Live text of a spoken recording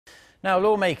Now,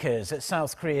 lawmakers at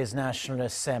South Korea's National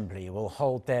Assembly will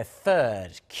hold their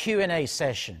third Q&A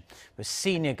session with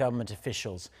senior government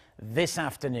officials this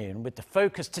afternoon, with the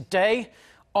focus today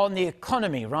on the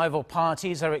economy. Rival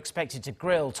parties are expected to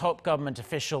grill top government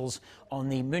officials on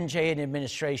the Moon Jae-in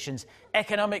administration's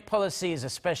economic policies,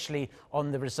 especially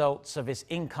on the results of its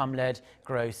income-led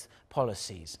growth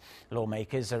policies.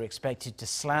 Lawmakers are expected to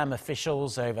slam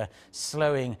officials over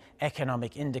slowing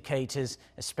economic indicators,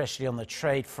 especially on the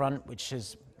trade front, which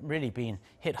has really been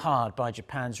hit hard by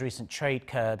Japan's recent trade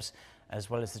curbs, as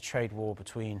well as the trade war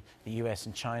between the US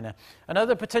and China.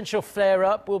 Another potential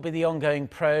flare-up will be the ongoing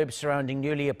probe surrounding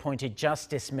newly appointed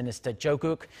Justice Minister Cho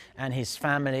Kuk and his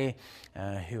family,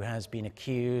 who has been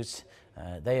accused,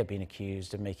 they have been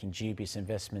accused of making dubious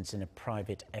investments in a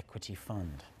private equity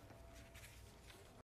fund.